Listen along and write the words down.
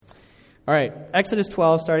All right, Exodus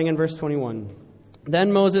 12, starting in verse 21.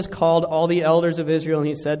 Then Moses called all the elders of Israel, and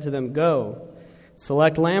he said to them, "Go,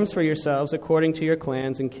 select lambs for yourselves according to your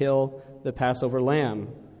clans, and kill the Passover lamb.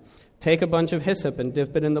 Take a bunch of hyssop and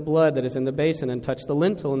dip it in the blood that is in the basin, and touch the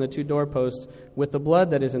lintel and the 2 doorposts with the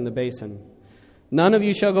blood that is in the basin. None of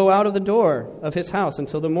you shall go out of the door of his house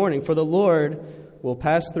until the morning, for the Lord will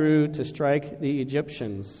pass through to strike the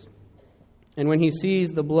Egyptians. And when he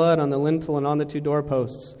sees the blood on the lintel and on the 2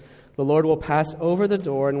 doorposts, the Lord will pass over the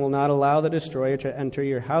door and will not allow the destroyer to enter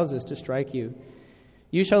your houses to strike you.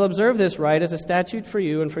 You shall observe this rite as a statute for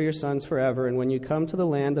you and for your sons forever, and when you come to the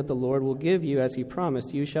land that the Lord will give you as he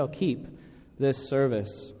promised, you shall keep this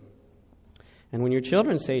service. And when your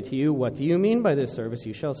children say to you, 'What do you mean by this service?'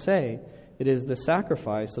 you shall say, 'It is the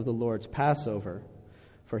sacrifice of the Lord's Passover.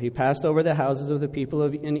 For he passed over the houses of the people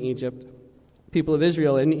of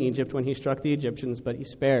Israel in Egypt when he struck the Egyptians, but he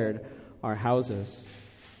spared our houses.'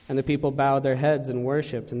 And the people bowed their heads and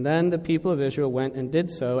worshipped. And then the people of Israel went and did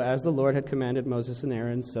so as the Lord had commanded Moses and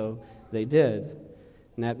Aaron, so they did.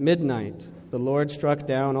 And at midnight the Lord struck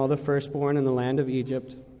down all the firstborn in the land of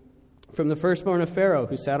Egypt, from the firstborn of Pharaoh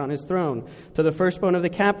who sat on his throne, to the firstborn of the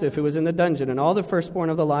captive who was in the dungeon, and all the firstborn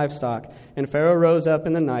of the livestock. And Pharaoh rose up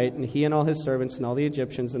in the night, and he and all his servants and all the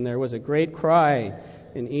Egyptians, and there was a great cry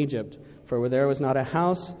in Egypt, for there was not a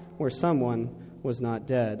house where someone was not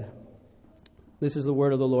dead." This is the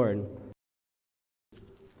word of the Lord.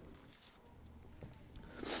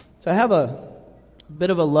 So I have a bit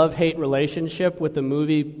of a love-hate relationship with the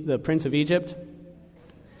movie The Prince of Egypt.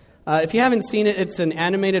 If you haven't seen it, it's an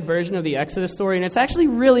animated version of the Exodus story, and it's actually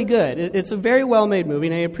really good. It's a very well-made movie,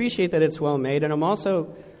 and I appreciate that it's well-made, and I'm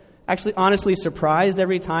also actually honestly surprised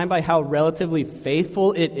every time by how relatively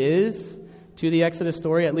faithful it is to the Exodus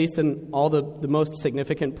story, at least in all the most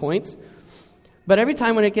significant points. But every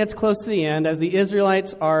time when it gets close to the end, as the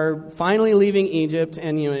Israelites are finally leaving Egypt,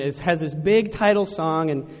 and it has this big title song,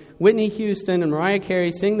 and Whitney Houston and Mariah Carey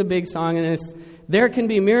sing the big song, and it's, "There can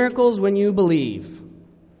be miracles when you believe.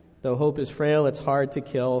 Though hope is frail, it's hard to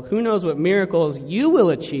kill. Who knows what miracles you will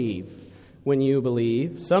achieve when you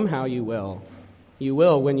believe? Somehow you will. You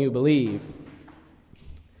will when you believe."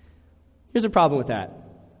 Here's a problem with that.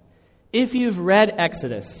 If you've read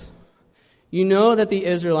Exodus, you know that the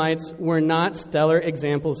Israelites were not stellar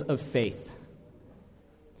examples of faith.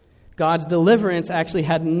 God's deliverance actually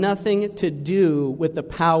had nothing to do with the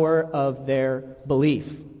power of their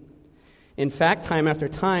belief. In fact, time after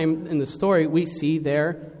time in the story, we see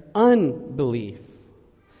their unbelief.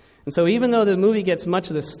 And so even though the movie gets much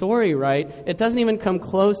of the story right, it doesn't even come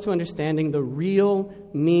close to understanding the real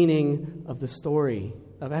meaning of the story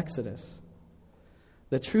of Exodus.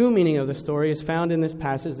 The true meaning of the story is found in this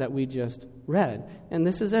passage that we just read. And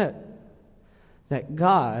this is it. That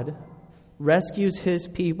God rescues his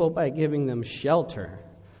people by giving them shelter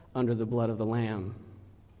under the blood of the Lamb.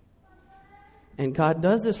 And God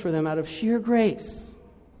does this for them out of sheer grace.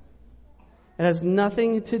 It has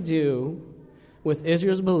nothing to do with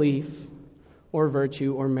Israel's belief or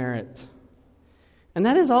virtue or merit. And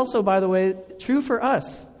that is also, by the way, true for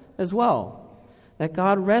us as well. That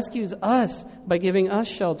God rescues us by giving us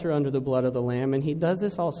shelter under the blood of the Lamb, and he does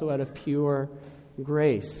this also out of pure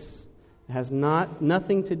grace. It has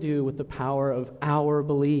nothing to do with the power of our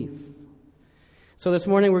belief. So this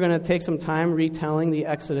morning we're going to take some time retelling the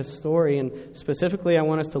Exodus story, and specifically I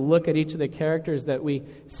want us to look at each of the characters that we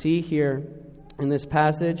see here in this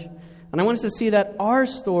passage. And I want us to see that our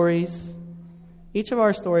stories, each of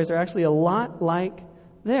our stories, are actually a lot like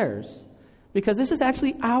theirs. Because this is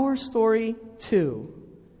actually our story too.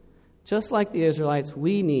 Just like the Israelites,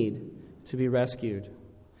 we need to be rescued.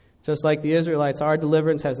 Just like the Israelites, our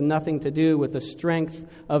deliverance has nothing to do with the strength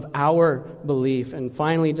of our belief. And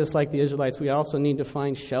finally, just like the Israelites, we also need to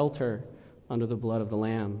find shelter under the blood of the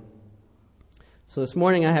Lamb. So this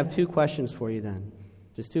morning I have 2 questions for you then.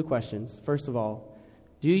 Just 2 questions. First of all,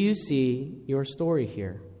 do you see your story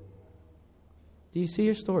here? Do you see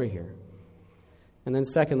your story here? And then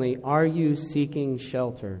secondly, are you seeking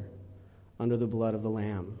shelter under the blood of the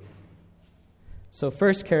Lamb? So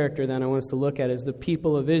first character then I want us to look at is the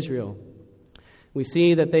people of Israel. We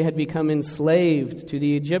see that they had become enslaved to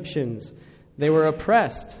the Egyptians. They were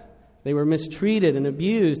oppressed. They were mistreated and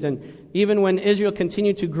abused. And even when Israel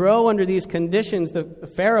continued to grow under these conditions, the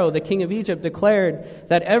Pharaoh, the king of Egypt, declared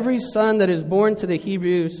that every son that is born to the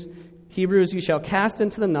Hebrews you shall cast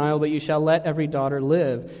into the Nile, but you shall let every daughter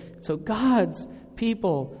live. So God's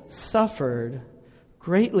people suffered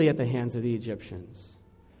greatly at the hands of the Egyptians.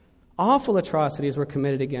 Awful atrocities were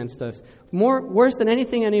committed against us, worse than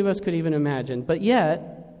anything any of us could even imagine. But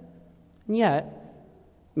yet,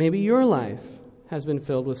 maybe your life has been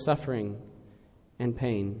filled with suffering and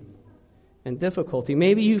pain and difficulty.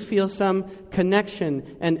 Maybe you feel some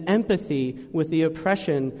connection and empathy with the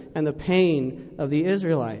oppression and the pain of the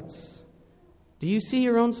Israelites. Do you see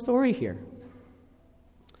your own story here?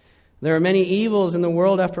 There are many evils in the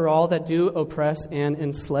world, after all, that do oppress and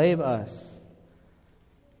enslave us.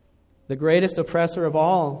 The greatest oppressor of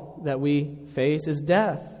all that we face is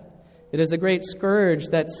death. It is the great scourge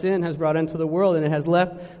that sin has brought into the world, and it has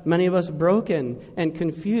left many of us broken and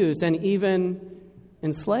confused and even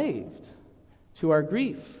enslaved to our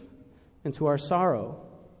grief and to our sorrow.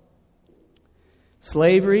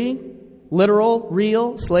 Slavery, literal,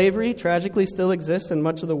 real slavery, tragically still exists in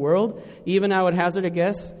much of the world, even, I would hazard a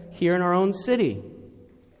guess, here in our own city.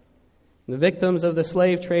 The victims of the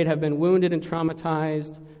slave trade have been wounded and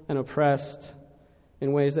traumatized and oppressed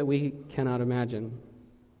in ways that we cannot imagine.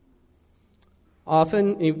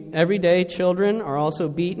 Often, every day, children are also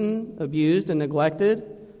beaten, abused, and neglected,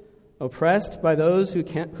 oppressed by those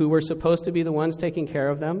who were supposed to be the ones taking care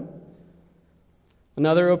of them.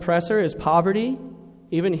 Another oppressor is poverty,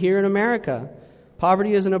 even here in America.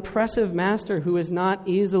 Poverty is an oppressive master who is not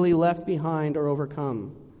easily left behind or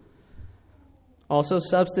overcome. Also,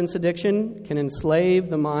 substance addiction can enslave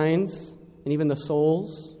the minds and even the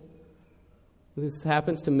souls. This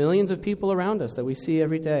happens to millions of people around us that we see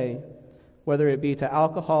every day, whether it be to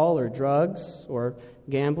alcohol or drugs or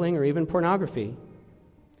gambling or even pornography.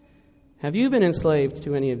 Have you been enslaved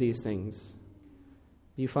to any of these things?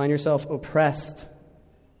 Do you find yourself oppressed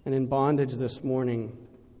and in bondage this morning?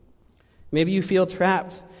 Maybe you feel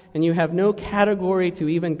trapped and you have no category to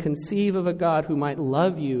even conceive of a God who might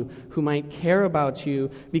love you, who might care about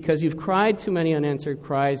you, because you've cried too many unanswered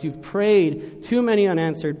cries, you've prayed too many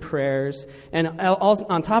unanswered prayers, and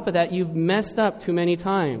on top of that, you've messed up too many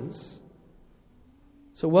times.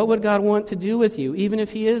 So what would God want to do with you, even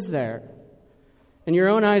if He is there? In your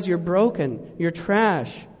own eyes, you're broken, you're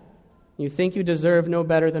trash. You think you deserve no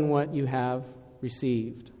better than what you have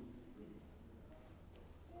received.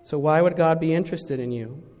 So why would God be interested in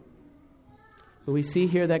you? But we see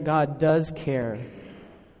here that God does care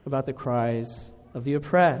about the cries of the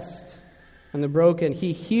oppressed and the broken.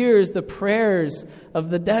 He hears the prayers of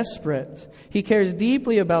the desperate. He cares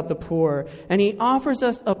deeply about the poor, and He offers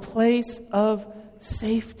us a place of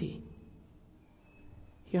safety.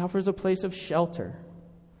 He offers a place of shelter,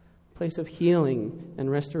 a place of healing and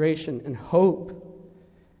restoration and hope.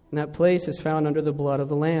 And that place is found under the blood of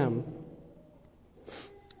the Lamb.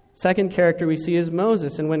 Second character we see is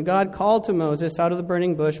Moses. And when God called to Moses out of the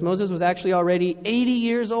burning bush, Moses was actually already 80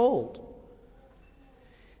 years old.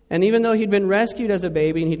 And even though he'd been rescued as a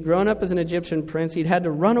baby and he'd grown up as an Egyptian prince, he'd had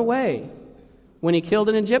to run away when he killed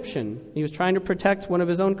an Egyptian. He was trying to protect one of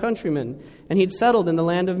his own countrymen. And he'd settled in the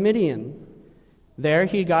land of Midian. There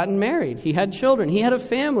he'd gotten married. He had children. He had a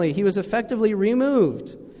family. He was effectively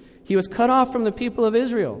removed. He was cut off from the people of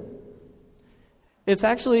Israel. It's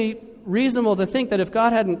actually reasonable to think that if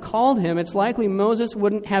God hadn't called him, it's likely Moses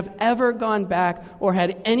wouldn't have ever gone back or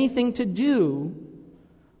had anything to do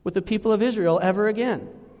with the people of Israel ever again.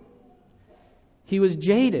 He was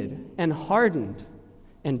jaded and hardened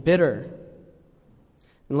and bitter.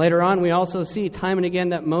 And later on, we also see time and again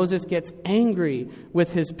that Moses gets angry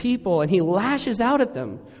with his people and he lashes out at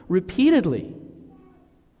them repeatedly.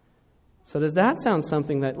 So does that sound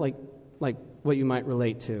something that like what you might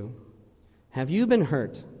relate to? Have you been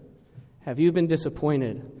hurt? Have you been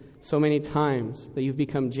disappointed so many times that you've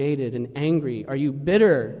become jaded and angry? Are you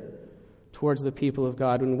bitter towards the people of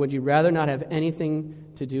God? And would you rather not have anything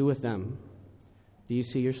to do with them? Do you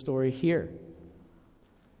see your story here?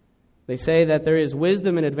 They say that there is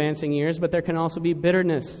wisdom in advancing years, but there can also be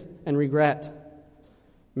bitterness and regret.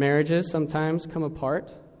 Marriages sometimes come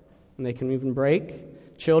apart, and they can even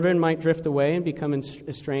break. Children might drift away and become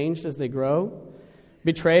estranged as they grow.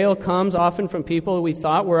 Betrayal comes often from people we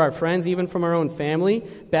thought were our friends, even from our own family.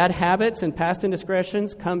 Bad habits and past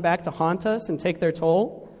indiscretions come back to haunt us and take their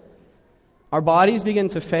toll. Our bodies begin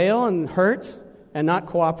to fail and hurt and not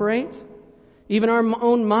cooperate. Even our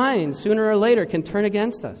own minds, sooner or later, can turn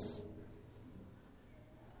against us.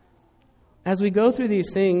 As we go through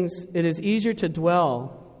these things, it is easier to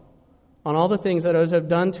dwell on all the things that others have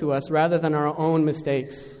done to us rather than our own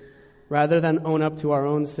mistakes, rather than own up to our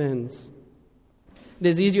own sins. It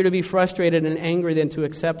is easier to be frustrated and angry than to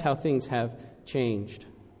accept how things have changed.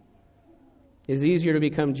 It is easier to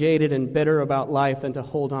become jaded and bitter about life than to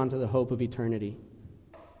hold on to the hope of eternity.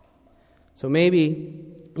 So maybe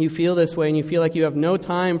you feel this way and you feel like you have no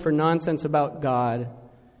time for nonsense about God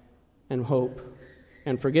and hope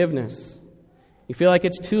and forgiveness. You feel like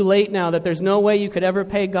it's too late now, that there's no way you could ever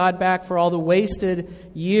pay God back for all the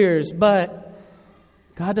wasted years. But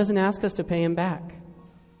God doesn't ask us to pay him back.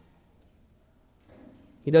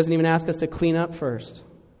 He doesn't even ask us to clean up first.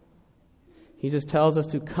 He just tells us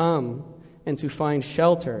to come and to find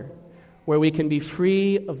shelter where we can be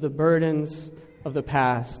free of the burdens of the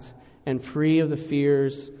past and free of the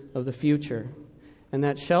fears of the future. And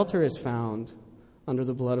that shelter is found under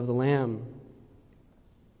the blood of the Lamb.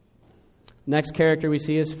 Next character we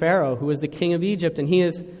see is Pharaoh, who is the king of Egypt, and he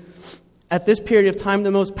is, at this period of time,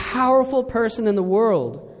 the most powerful person in the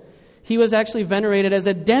world. He was actually venerated as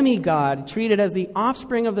a demigod, treated as the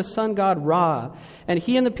offspring of the sun god Ra. And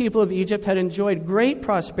he and the people of Egypt had enjoyed great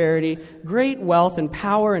prosperity, great wealth and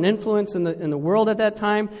power and influence in the world at that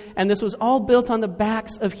time. And this was all built on the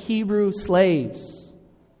backs of Hebrew slaves.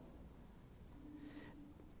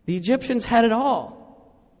 The Egyptians had it all.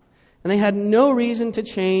 And they had no reason to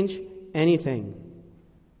change anything.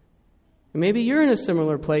 And maybe you're in a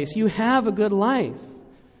similar place. You have a good life.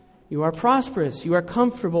 You are prosperous, you are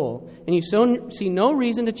comfortable, and you see no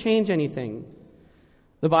reason to change anything.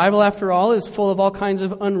 The Bible, after all, is full of all kinds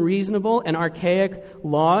of unreasonable and archaic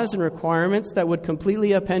laws and requirements that would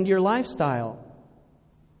completely upend your lifestyle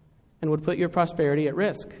and would put your prosperity at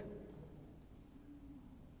risk.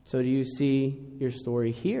 So do you see your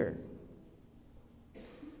story here?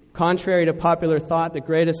 Contrary to popular thought, the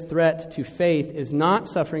greatest threat to faith is not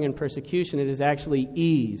suffering and persecution, it is actually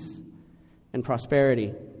ease and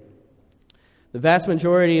prosperity. The vast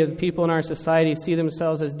majority of the people in our society see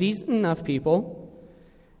themselves as decent enough people,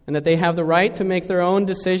 and that they have the right to make their own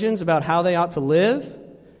decisions about how they ought to live,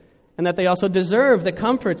 and that they also deserve the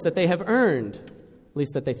comforts that they have earned, at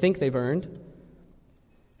least that they think they've earned.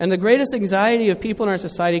 And the greatest anxiety of people in our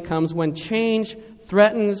society comes when change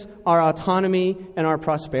threatens our autonomy and our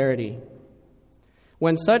prosperity.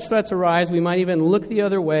 When such threats arise, we might even look the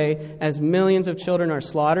other way as millions of children are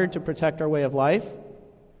slaughtered to protect our way of life.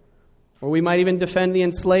 Or we might even defend the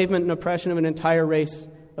enslavement and oppression of an entire race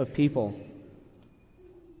of people.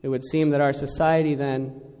 It would seem that our society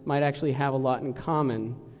then might actually have a lot in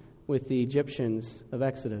common with the Egyptians of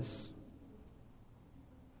Exodus.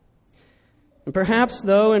 And perhaps,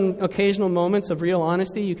 though, in occasional moments of real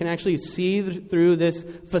honesty, you can actually see through this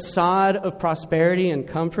facade of prosperity and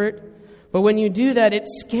comfort. But when you do that, it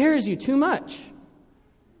scares you too much.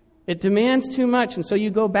 It demands too much, and so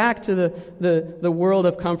you go back to the world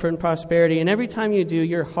of comfort and prosperity, and every time you do,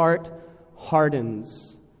 your heart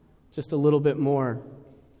hardens just a little bit more.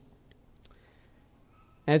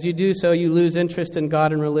 As you do so, you lose interest in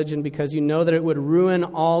God and religion because you know that it would ruin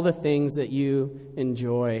all the things that you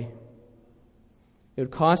enjoy. It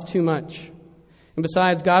would cost too much. And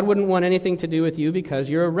besides, God wouldn't want anything to do with you because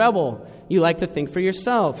you're a rebel. You like to think for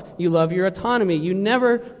yourself. You love your autonomy.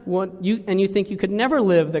 You think you could never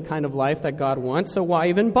live the kind of life that God wants, so why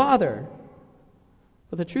even bother?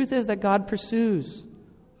 But the truth is that God pursues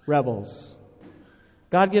rebels.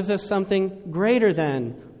 God gives us something greater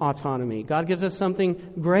than autonomy. God gives us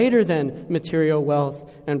something greater than material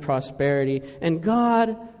wealth and prosperity. And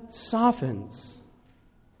God softens.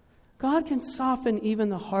 God can soften even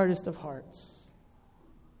the hardest of hearts.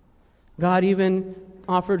 God even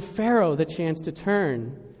offered Pharaoh the chance to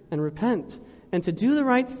turn and repent and to do the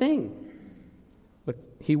right thing. But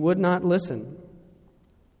he would not listen.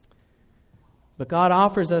 But God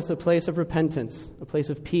offers us a place of repentance, a place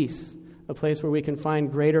of peace, a place where we can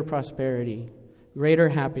find greater prosperity, greater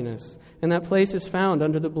happiness. And that place is found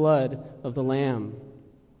under the blood of the Lamb.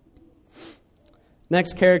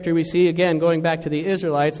 Next character we see, again, going back to the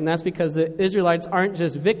Israelites, and that's because the Israelites aren't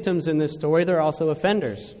just victims in this story, they're also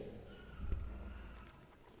offenders.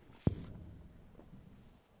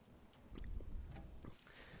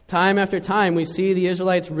 Time after time, we see the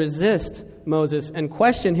Israelites resist Moses and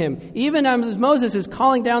question him. Even as Moses is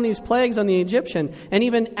calling down these plagues on the Egyptian, and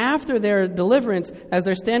even after their deliverance, as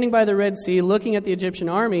they're standing by the Red Sea, looking at the Egyptian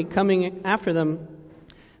army coming after them,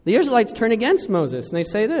 the Israelites turn against Moses, and they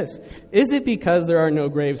say this: "Is it because there are no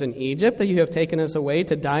graves in Egypt that you have taken us away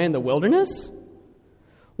to die in the wilderness?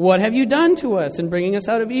 What have you done to us in bringing us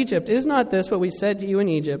out of Egypt? Is not this what we said to you in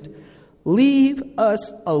Egypt? Leave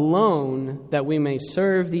us alone that we may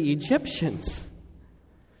serve the Egyptians.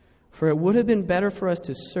 For it would have been better for us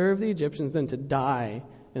to serve the Egyptians than to die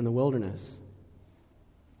in the wilderness."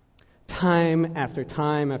 Time after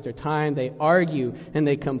time after time, they argue and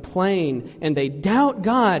they complain and they doubt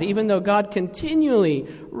God, even though God continually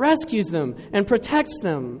rescues them and protects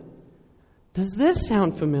them. Does this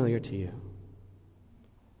sound familiar to you?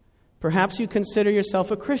 Perhaps you consider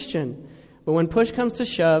yourself a Christian, but when push comes to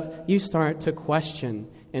shove, you start to question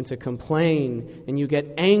and to complain, and you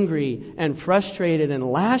get angry and frustrated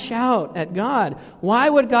and lash out at God. Why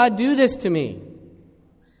would God do this to me?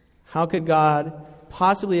 How could God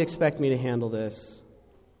possibly expect me to handle this?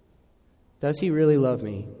 Does he really love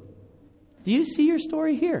me? Do you see your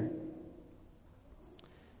story here?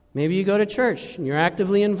 Maybe you go to church and you're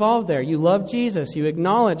actively involved there. You love Jesus. You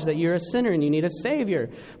acknowledge that you're a sinner and you need a Savior.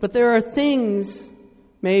 But there are things,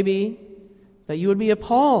 maybe, that you would be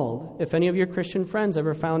appalled if any of your Christian friends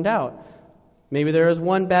ever found out. Maybe there was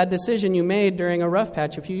one bad decision you made during a rough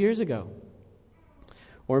patch a few years ago.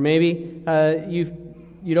 Or maybe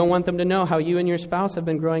you don't want them to know how you and your spouse have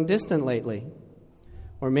been growing distant lately.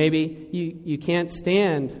 Or maybe you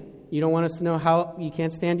don't want us to know how you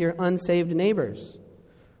can't stand your unsaved neighbors.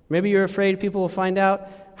 Maybe you're afraid people will find out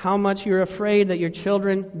how much you're afraid that your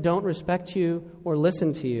children don't respect you or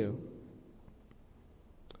listen to you.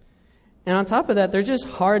 And on top of that, there's just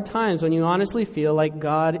hard times when you honestly feel like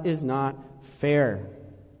God is not fair.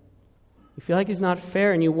 You feel like He's not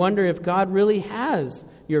fair, and you wonder if God really has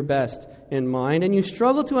your best in mind, and you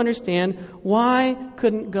struggle to understand, why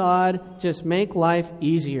couldn't God just make life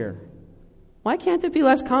easier? Why can't it be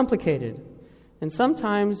less complicated? And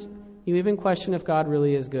sometimes you even question if God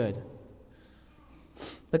really is good.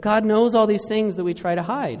 But God knows all these things that we try to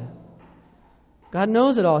hide. God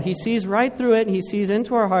knows it all. He sees right through it. He sees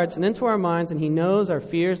into our hearts and into our minds, and He knows our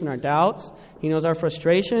fears and our doubts. He knows our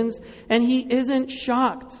frustrations, and He isn't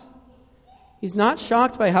shocked. He's not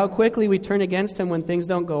shocked by how quickly we turn against Him when things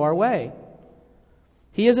don't go our way.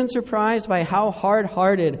 He isn't surprised by how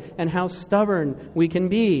hard-hearted and how stubborn we can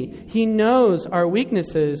be. He knows our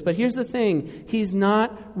weaknesses, but here's the thing. He's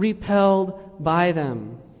not repelled by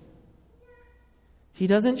them. He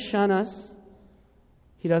doesn't shun us.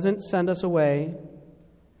 He doesn't send us away,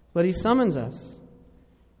 but He summons us.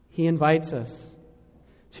 He invites us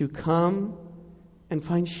to come and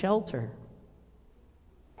find shelter.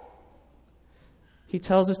 He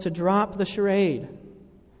tells us to drop the charade,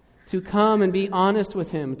 to come and be honest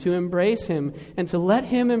with Him, to embrace Him, and to let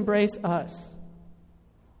Him embrace us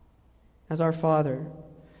as our Father.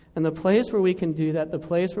 And the place where we can do that, the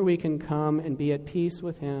place where we can come and be at peace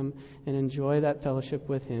with Him and enjoy that fellowship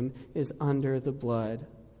with Him, is under the blood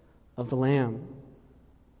of the Lamb.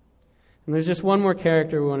 And there's just one more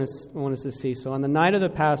character we want us to see. So on the night of the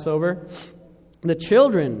Passover, the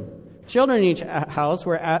children in each house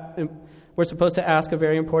were supposed to ask a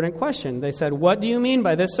very important question. They said, "What do you mean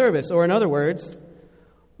by this service?" Or in other words,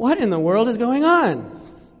 what in the world is going on?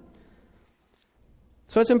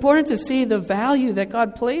 So it's important to see the value that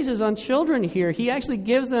God places on children here. He actually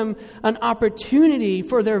gives them an opportunity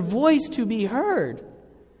for their voice to be heard.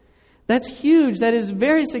 That's huge. That is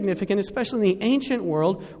very significant, especially in the ancient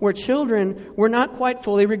world where children were not quite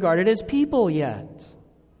fully regarded as people yet.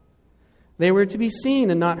 They were to be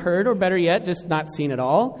seen and not heard, or better yet, just not seen at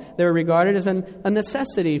all. They were regarded as a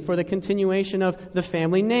necessity for the continuation of the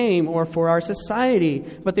family name or for our society,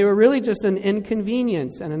 but they were really just an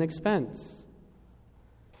inconvenience and an expense.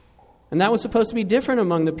 And that was supposed to be different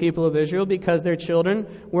among the people of Israel because their children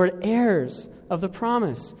were heirs of the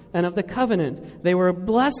promise and of the covenant. They were a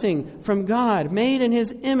blessing from God, made in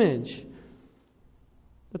His image.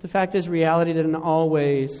 But the fact is, reality didn't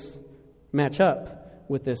always match up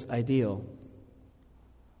with this ideal.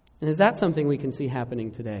 And is that something we can see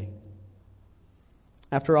happening today?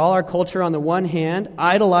 After all, our culture on the one hand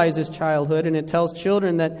idolizes childhood, and it tells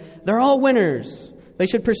children that they're all winners. They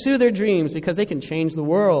should pursue their dreams because they can change the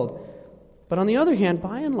world. But on the other hand,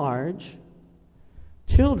 by and large,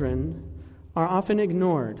 children are often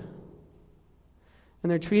ignored.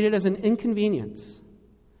 And they're treated as an inconvenience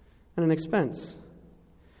and an expense.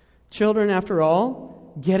 Children, after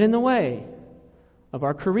all, get in the way of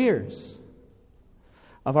our careers,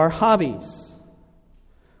 of our hobbies,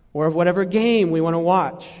 or of whatever game we want to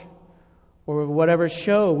watch, or of whatever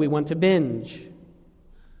show we want to binge.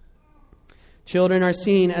 Children are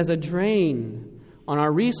seen as a drain on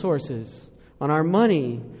our resources, on our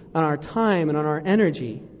money, on our time, and on our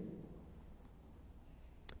energy.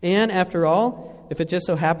 And after all, if it just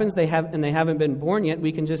so happens they haven't been born yet,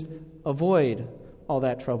 we can just avoid all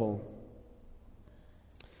that trouble.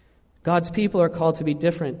 God's people are called to be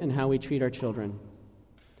different in how we treat our children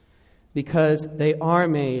because they are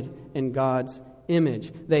made in God's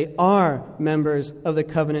image. They are members of the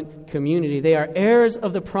covenant community. They are heirs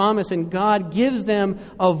of the promise, and God gives them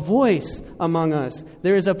a voice among us.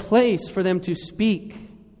 There is a place for them to speak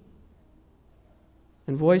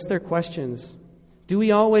and voice their questions. Do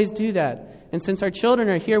we always do that? And since our children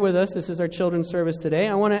are here with us, this is our children's service today,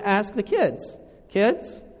 I want to ask the kids.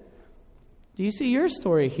 Kids, do you see your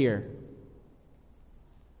story here?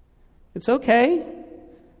 It's okay,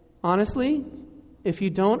 honestly, if you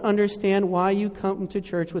don't understand why you come to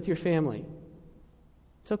church with your family.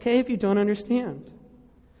 It's okay if you don't understand.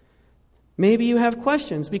 Maybe you have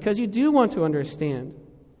questions because you do want to understand.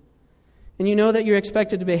 And you know that you're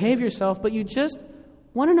expected to behave yourself, but you just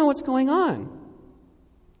want to know what's going on.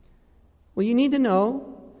 Well, you need to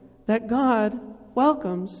know that God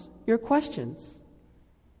welcomes your questions.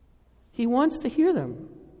 He wants to hear them.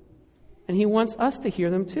 And He wants us to hear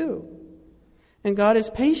them too. And God is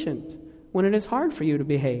patient when it is hard for you to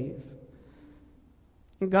behave.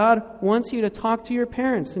 And God wants you to talk to your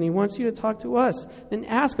parents, and He wants you to talk to us and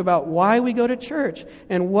ask about why we go to church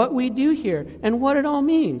and what we do here and what it all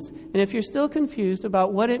means. And if you're still confused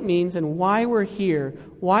about what it means and why we're here,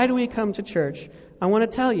 why do we come to church, I want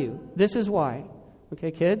to tell you, this is why.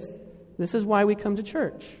 Okay, kids? This is why we come to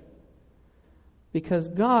church. Because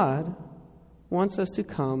God wants us to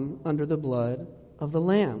come under the blood of the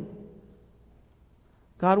Lamb.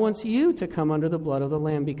 God wants you to come under the blood of the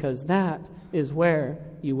Lamb because that is where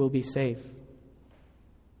you will be safe.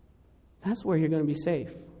 That's where you're going to be safe.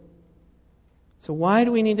 So why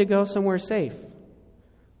do we need to go somewhere safe?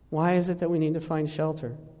 Why is it that we need to find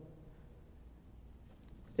shelter?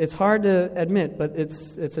 It's hard to admit, but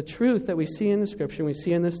it's a truth that we see in the Scripture, we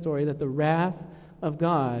see in this story, that the wrath of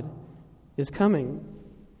God is coming.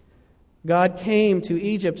 God came to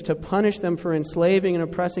Egypt to punish them for enslaving and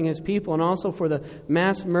oppressing His people and also for the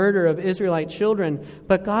mass murder of Israelite children.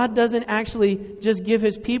 But God doesn't actually just give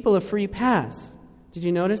His people a free pass. Did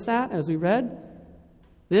you notice that as we read?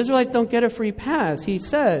 The Israelites don't get a free pass. He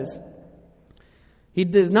does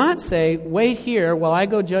not say, wait here while I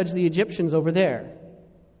go judge the Egyptians over there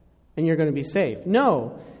and you're going to be safe.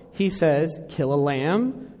 No, He says, kill a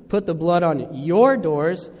lamb, put the blood on your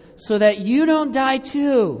doors so that you don't die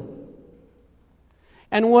too.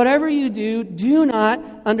 And whatever you do, do not,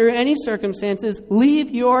 under any circumstances,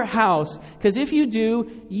 leave your house. Because if you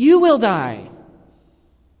do, you will die.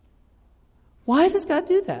 Why does God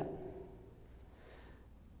do that?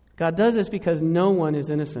 God does this because no one is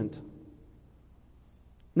innocent.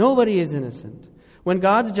 Nobody is innocent. When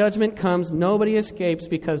God's judgment comes, nobody escapes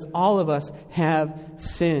because all of us have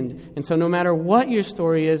sinned. And so no matter what your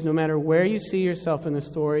story is, no matter where you see yourself in the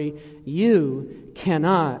story, you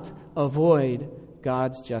cannot avoid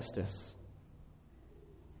God's justice.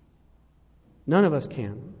 None of us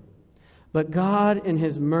can. But God, in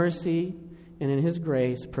His mercy and in His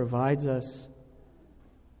grace, provides us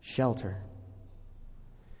shelter.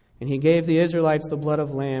 And He gave the Israelites the blood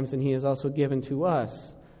of lambs, and He has also given to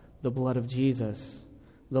us the blood of Jesus,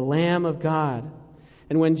 the Lamb of God.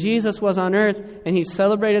 And when Jesus was on earth and He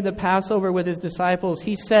celebrated the Passover with His disciples,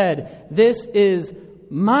 He said, "This is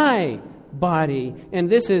my body, and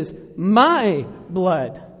this is my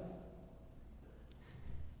blood."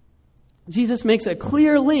 Jesus makes a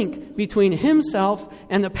clear link between Himself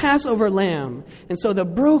and the Passover lamb. And so the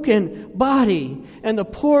broken body and the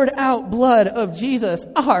poured out blood of Jesus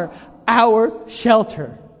are our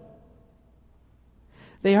shelter.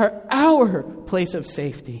 They are our place of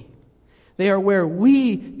safety. They are where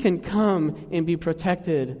we can come and be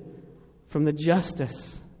protected from the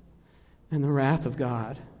justice and the wrath of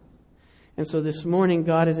God. And so this morning,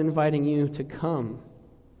 God is inviting you to come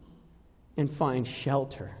and find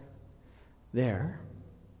shelter there.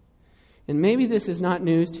 And maybe this is not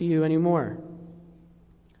news to you anymore.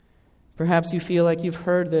 Perhaps you feel like you've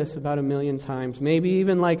heard this about 1,000,000 times. Maybe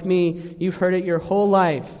even like me, you've heard it your whole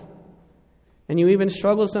life. And you even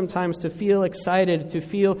struggle sometimes to feel excited, to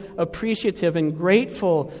feel appreciative and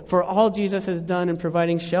grateful for all Jesus has done in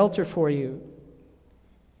providing shelter for you.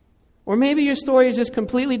 Or maybe your story is just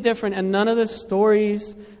completely different and none of the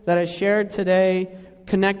stories that I shared today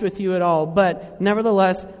connect with you at all. But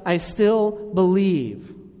nevertheless, I still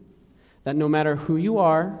believe that no matter who you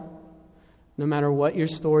are, no matter what your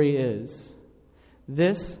story is,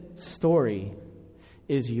 this story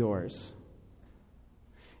is yours.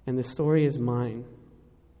 And the story is mine.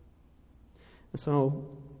 And so,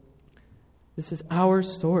 this is our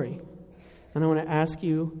story. And I want to ask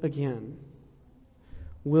you again,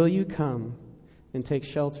 will you come and take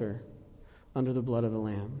shelter under the blood of the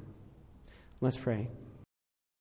Lamb? Let's pray.